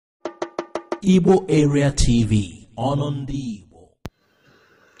Igbo Area TV on the Igbo.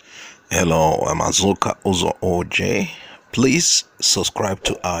 Hello, I'm Azuka Uzo OJ. Please subscribe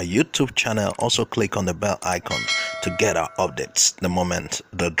to our YouTube channel. Also click on the bell icon to get our updates the moment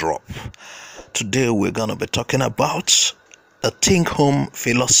they drop. Today we're going to be talking about the think home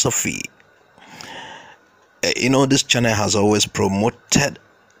philosophy. This channel has always promoted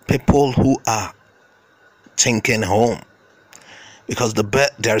people who are thinking home, because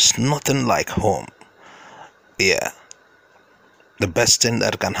there's nothing like home. The best thing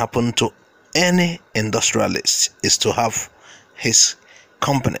that can happen to any industrialist is to have his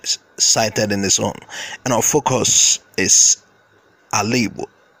companies sited in his own. And our focus is Alaigbo,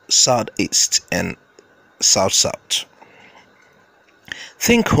 Southeast and South.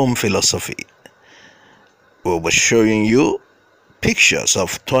 Think home philosophy. We'll be showing you pictures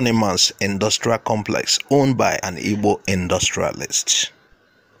of Tonimas Industrial Complex owned by an Igbo industrialist.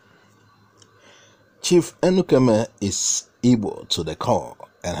 Chief Enukeme is Igbo to the core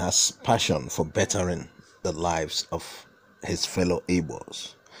and has passion for bettering the lives of his fellow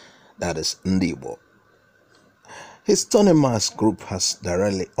Igbos, that is Igbo. His Tonimas group has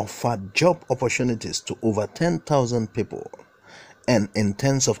directly offered job opportunities to over 10,000 people and in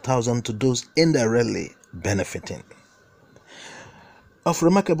tens of thousands to those indirectly benefiting. Of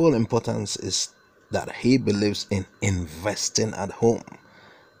remarkable importance is that he believes in investing at home.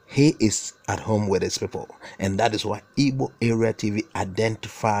 He is at home with his people, and that is why Igbo Area TV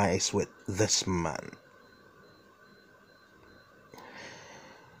identifies with this man.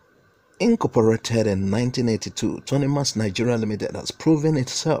 Incorporated in 1982, Tonimas Nigeria Limited has proven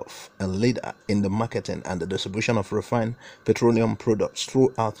itself a leader in the marketing and the distribution of refined petroleum products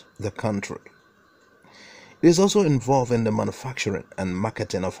throughout the country. It is also involved in the manufacturing and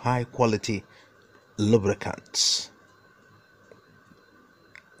marketing of high-quality lubricants.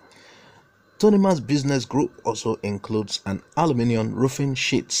 Tonimas Business Group also includes an aluminium roofing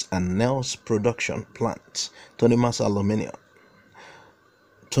sheets and nails production plant, Tonimas Aluminium,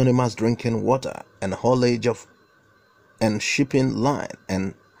 Tonimas Drinking Water and haulage of and shipping line,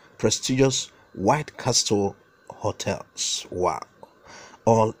 and prestigious White Castle hotels. Wow.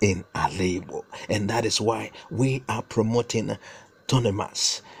 All in Alaigbo, and that is why we are promoting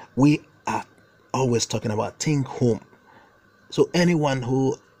Tonimas. We are always talking about think home. So anyone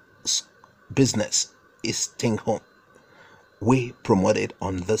whose business is think home, we promote it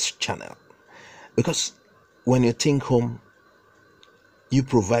on this channel, because when you think home, you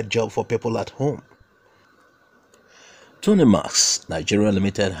provide job for people at home. Tonimas Nigeria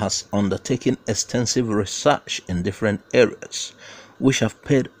Limited has undertaken extensive research in different areas, which have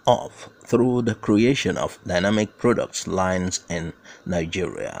paid off through the creation of dynamic products lines in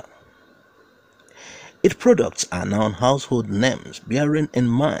Nigeria. Its products are now household names, bearing in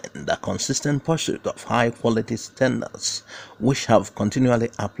mind the consistent pursuit of high quality standards, which have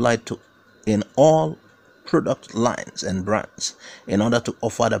continually applied to in all product lines and brands in order to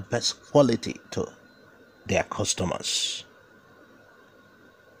offer the best quality to their customers.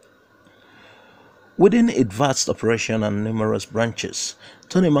 Within its vast operation and numerous branches,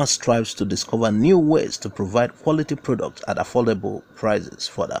 Tonimas strives to discover new ways to provide quality products at affordable prices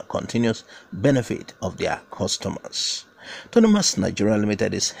for the continuous benefit of their customers. Tonimas Nigeria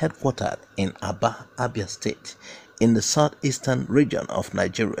Limited is headquartered in Aba, Abia State, in the southeastern region of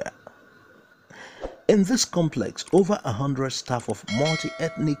Nigeria. In this complex, over 100 staff of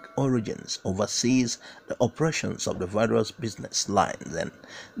multi-ethnic origins oversees the operations of the various business lines, and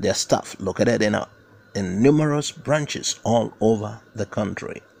their staff located in numerous branches all over the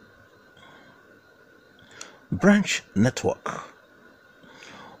country. Branch network.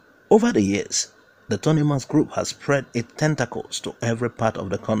 Over the years, the Tonimas Group has spread its tentacles to every part of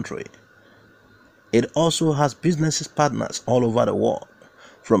the country. It also has business partners all over the world,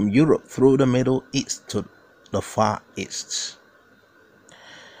 from Europe through the Middle East to the Far East.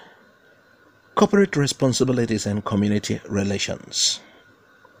 Corporate responsibilities and community relations.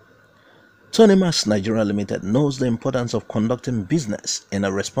 Tonimas Nigeria Limited knows the importance of conducting business in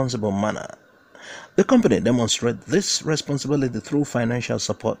a responsible manner. The company demonstrates this responsibility through financial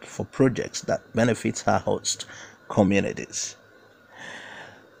support for projects that benefit her host communities.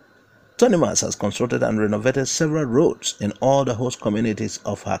 Tonimas has constructed and renovated several roads in all the host communities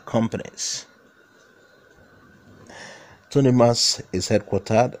of her companies. Tonimas is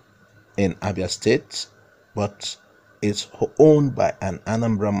headquartered in Abia State, but is owned by an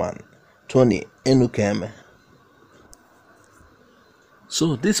Anambra man, Tony Enukeme.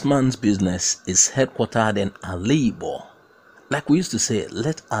 So this man's business is headquartered in Alaigbo. Like we used to say,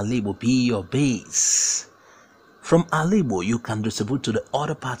 let Alaigbo be your base. From Alaigbo, you can distribute to the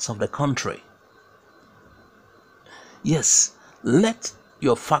other parts of the country. Yes, let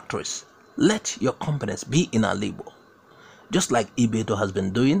your factories, let your companies be in Alaigbo. Just like Ibeto has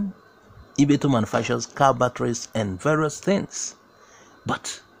been doing. Ibeto manufactures car batteries and various things,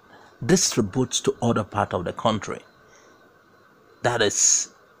 but distributes to other parts of the country. That is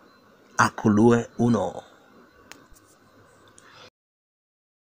AKULUEUNO.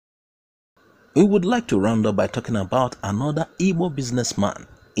 We would like to round up by talking about another Igbo businessman,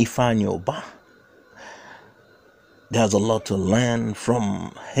 Ifeanyi Ubah. There's a lot to learn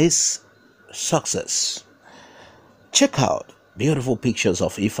from his success. Check out beautiful pictures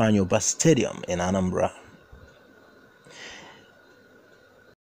of Ifeanyi Ubah Stadium in Anambra.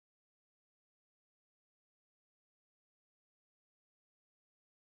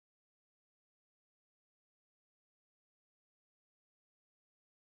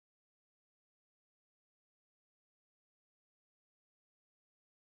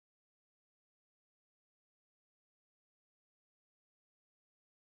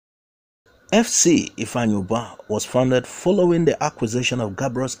 FC Ifeanyi Ubah was founded following the acquisition of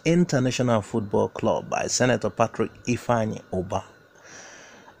Gabros International Football Club by Senator Patrick Ifeanyi Ubah.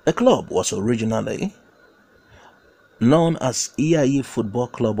 The club was originally known as Iyayi Football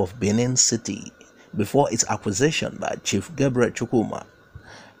Club of Benin City before its acquisition by Chief Gabriel Chukwuma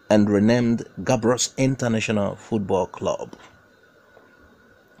and renamed Gabros International Football Club.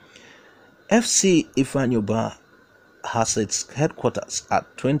 FC Ifeanyi Ubah has its headquarters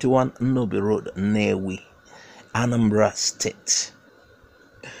at 21 Nnobi Road, Nnewi, Anambra State.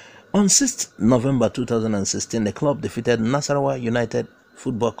 On 6th November 2016, the club defeated Nasarawa United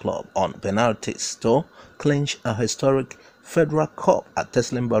Football Club on penalties to clinch a historic Federal Cup at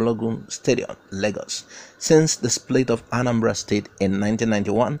Teslim Balogun Stadium, Lagos. Since the split of Anambra State in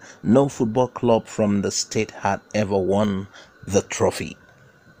 1991, no football club from the state had ever won the trophy.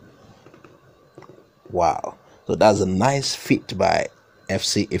 Wow. So that's a nice feat by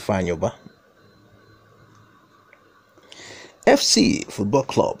FC Ifeanyi Ubah. FC Football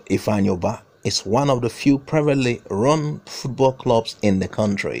Club Ifeanyi Ubah is one of the few privately run football clubs in the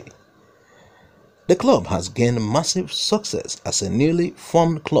country. The club has gained massive success as a newly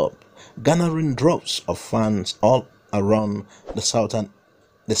formed club, garnering droves of fans all around the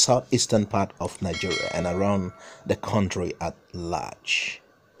southeastern part of Nigeria and around the country at large.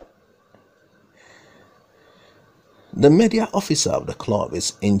 The media officer of the club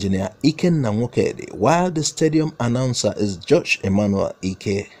is Engineer Ike Namokedi, while the stadium announcer is Judge Emmanuel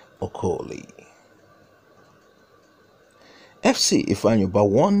Ike Okoli. FC Ifeanyi Ubah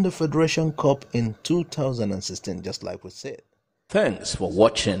won the Federation Cup in 2016, just like we said. Thanks for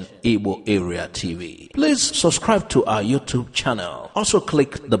watching Igbo Area TV. Please subscribe to our YouTube channel. Also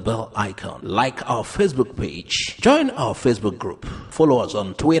click the bell icon. Like our Facebook page. Join our Facebook group. Follow us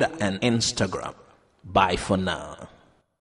on Twitter and Instagram. Bye for now.